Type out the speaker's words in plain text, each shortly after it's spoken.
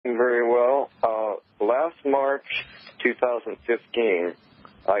last March 2015,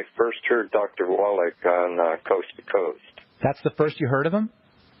 I first heard Dr. Wallach on Coast to Coast. That's the first you heard of him?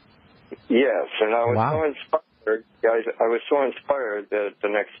 Yes, and I was wow. so inspired, guys. I was so inspired that the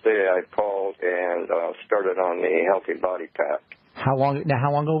next day I called and started on the Healthy Body Pack. How long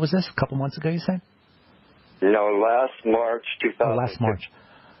ago was this? A couple months ago, you said? No, last March 2015. Oh, last March.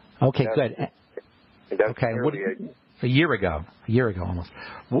 Okay, good. Okay, a year ago almost.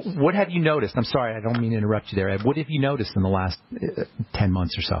 What have you noticed? I'm sorry, I don't mean to interrupt you there, Ed. What have you noticed in the last 10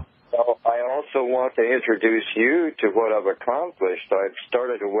 months or so? Well, I also want to introduce you to what I've accomplished. I've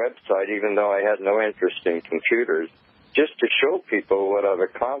started a website, even though I had no interest in computers, just to show people what I've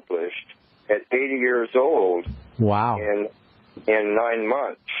accomplished at 80 years old. Wow. In 9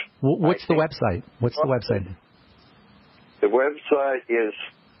 months. What's the website? What's the website? The website is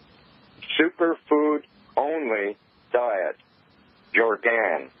Superfood Only Diet.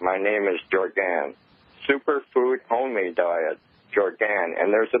 Jorgan. My name is Jorgan. Superfood Only Diet. Jorgan.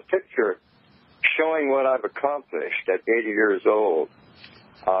 And there's a picture showing what I've accomplished at 80 years old.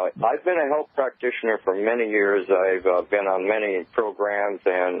 I've been a health practitioner for many years. I've been on many programs,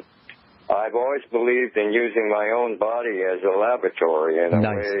 and I've always believed in using my own body as a laboratory in a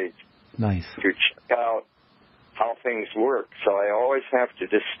way to check out how things work. So I always have to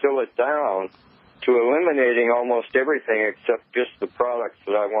distill it down to eliminating almost everything except just the products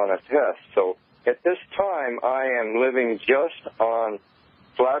that I want to test. So at this time, I am living just on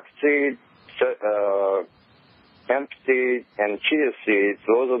flaxseed, hemp seed, and chia seeds.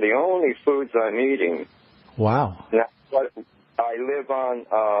 Those are the only foods I'm eating. Wow. Now, I live on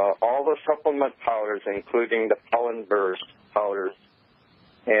all the supplement powders, including the pollen burst powders,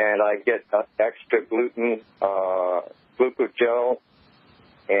 and I get extra gluten, glucogel,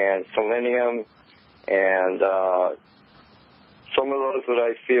 and selenium, and some of those that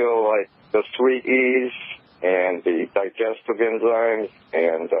I feel like the sweet ease and the digestive enzymes,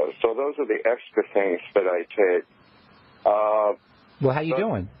 and so those are the extra things that I take. Well, how you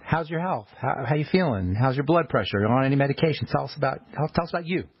doing? How's your health? How you feeling? How's your blood pressure? Are you on any medication? Tell us about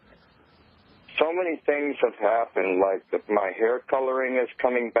you. So many things have happened, like my hair coloring is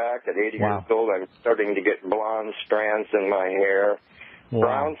coming back. At 80 years old, I'm starting to get blonde strands in my hair. Wow.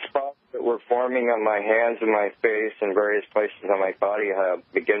 Brown spots that were forming on my hands and my face and various places on my body have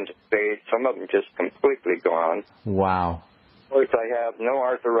begun to fade. Some of them just completely gone. Wow. Of course, I have no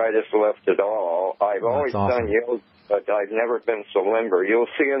arthritis left at all. I've always done yoga, but I've never been so limber. You'll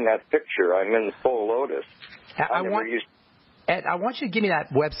see in that picture, I'm in full lotus. Ed, I want you to give me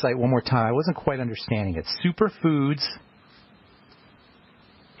that website one more time. I wasn't quite understanding it. Superfoods.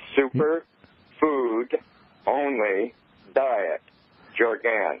 Superfood Only Diet.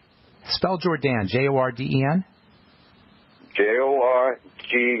 Jorgan. Spell Jordan. Jordan? Jorgan.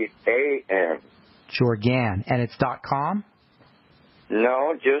 Jorgan. And it's .com?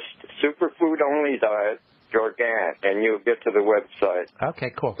 No, just Superfood Only Diet. Jorgan, and you'll get to the website.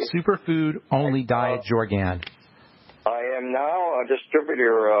 Okay, cool. Superfood Only Diet Jorgan. I am now a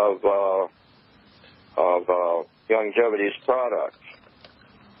distributor of Longevity's products.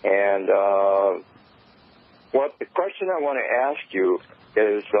 And what the question I want to ask you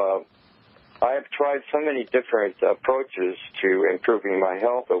is, I have tried so many different approaches to improving my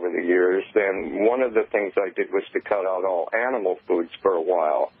health over the years, and one of the things I did was to cut out all animal foods for a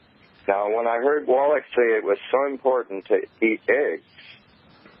while. Now, when I heard Wallach say it was so important to eat eggs,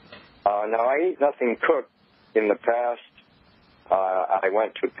 now I eat nothing cooked. In the past, I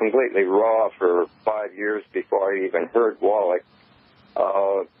went to completely raw for 5 years before I even heard Wallach.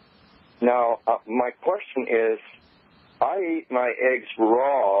 Now, my question is, I eat my eggs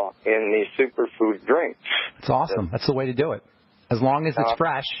raw in the superfood drinks. It's awesome. That's the way to do it. As long as it's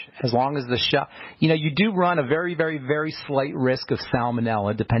fresh, as long as the shell. You know, you do run a very, very, very slight risk of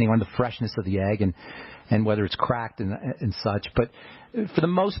salmonella, depending on the freshness of the egg and whether it's cracked and such. But for the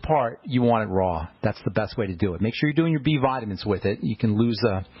most part, you want it raw. That's the best way to do it. Make sure you're doing your B vitamins with it. You can lose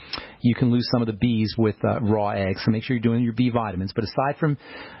some of the B's with raw eggs, so make sure you're doing your B vitamins. But aside from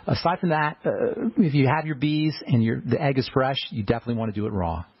that, if you have your B's and the egg is fresh, you definitely want to do it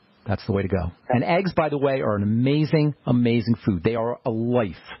raw. That's the way to go. And eggs, by the way, are an amazing, amazing food. They are a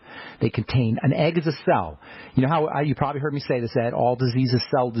life. They contain, an egg is a cell. You know how, you probably heard me say this, Ed, all disease is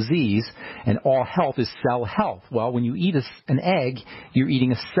cell disease, and all health is cell health. Well, when you eat an egg, you're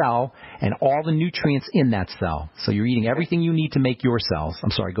eating a cell and all the nutrients in that cell. So you're eating everything you need to make your cells.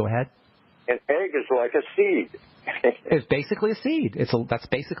 I'm sorry, go ahead. An egg is like a seed. It's basically a seed. That's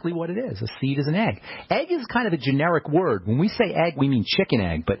basically what it is. A seed is an egg. Egg is kind of a generic word. When we say egg, we mean chicken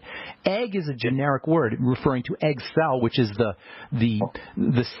egg, but egg is a generic word referring to egg cell, which is the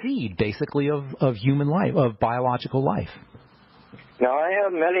seed, basically, of human life, of biological life. Now, I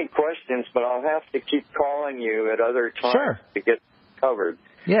have many questions, but I'll have to keep calling you at other times to get covered.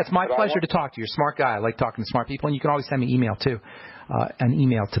 Yeah, it's my pleasure to talk to you. You're a smart guy. I like talking to smart people, and you can always send me email, too. An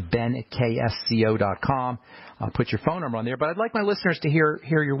email to ben@ksco.com. I'll put your phone number on there. But I'd like my listeners to hear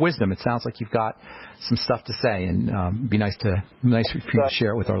your wisdom. It sounds like you've got some stuff to say, and it'd be nice for you to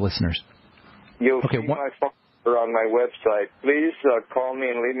share it with our listeners. You'll see my phone number on my website. Please call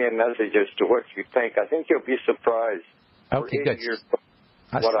me and leave me a message as to what you think. I think you'll be surprised. Okay, good.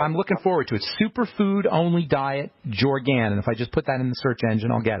 I'm looking forward to it. Superfood Only Diet Jorgan. And if I just put that in the search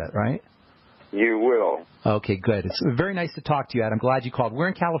engine, I'll get it, right? You will. Okay, good. It's very nice to talk to you, Ed. I'm glad you called. Where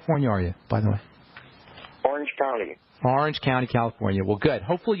in California are you, by the way? Orange County. Orange County, California. Well, good.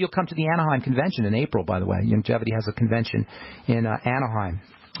 Hopefully you'll come to the Anaheim convention in April, by the way. Longevity has a convention in Anaheim,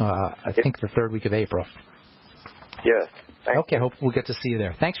 I think the third week of April. Yes. Okay, hopefully we'll get to see you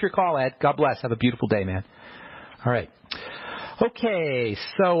there. Thanks for your call, Ed. God bless. Have a beautiful day, man. All right. Okay,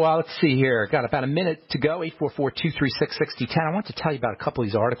 so let's see here. Got about a minute to go, 844-236-6010. I want to tell you about a couple of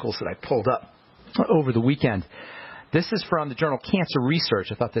these articles that I pulled up over the weekend. This is from the journal Cancer Research.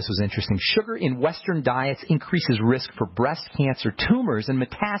 I thought this was interesting. Sugar in Western diets increases risk for breast cancer, tumors, and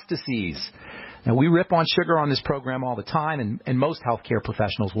metastases. Now, we rip on sugar on this program all the time, and most healthcare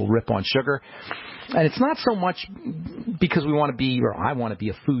professionals will rip on sugar. And it's not so much because we want to be, or I want to be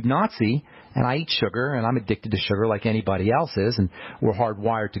a food Nazi, and I eat sugar, and I'm addicted to sugar like anybody else is, and we're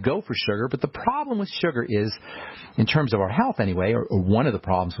hardwired to go for sugar. But the problem with sugar is, in terms of our health anyway, or one of the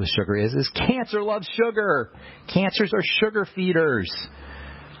problems with sugar is cancer loves sugar. Cancers are sugar feeders.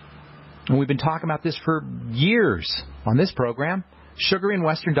 And we've been talking about this for years on this program. Sugar in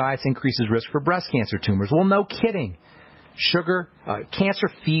Western diets increases risk for breast cancer tumors. Well, no kidding. Cancer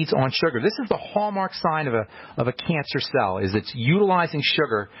feeds on sugar. This is the hallmark sign of a cancer cell, is it's utilizing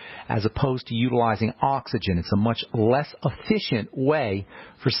sugar as opposed to utilizing oxygen. It's a much less efficient way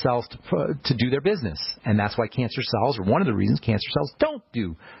for cells to do their business. And that's why cancer cells, or one of the reasons cancer cells don't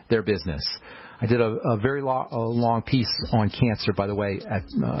do their business. I did a very long piece on cancer, by the way,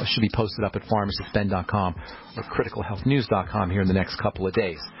 should be posted up at pharmacistben.com or criticalhealthnews.com here in the next couple of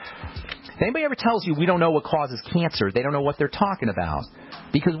days. If anybody ever tells you we don't know what causes cancer, they don't know what they're talking about,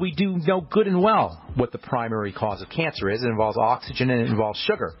 because we do know good and well what the primary cause of cancer is. It involves oxygen and it involves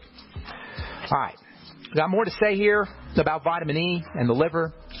sugar. All right. We've got more to say here about vitamin E and the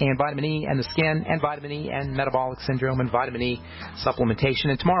liver, and vitamin E and the skin, and vitamin E and metabolic syndrome, and vitamin E supplementation.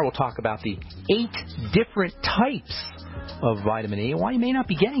 And tomorrow we'll talk about the 8 different types of vitamin E, and why you may not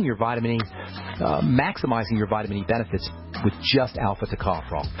be getting your vitamin E, maximizing your vitamin E benefits with just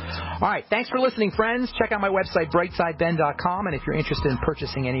alpha-tocopherol. All right, thanks for listening, friends. Check out my website, brightsideben.com, and if you're interested in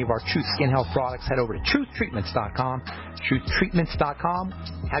purchasing any of our Truth Skin Health products, head over to truthtreatments.com, truthtreatments.com.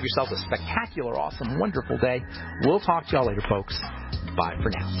 Have yourself a spectacular, awesome, wonderful day. We'll talk to y'all later, folks. Bye for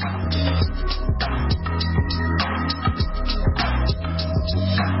now.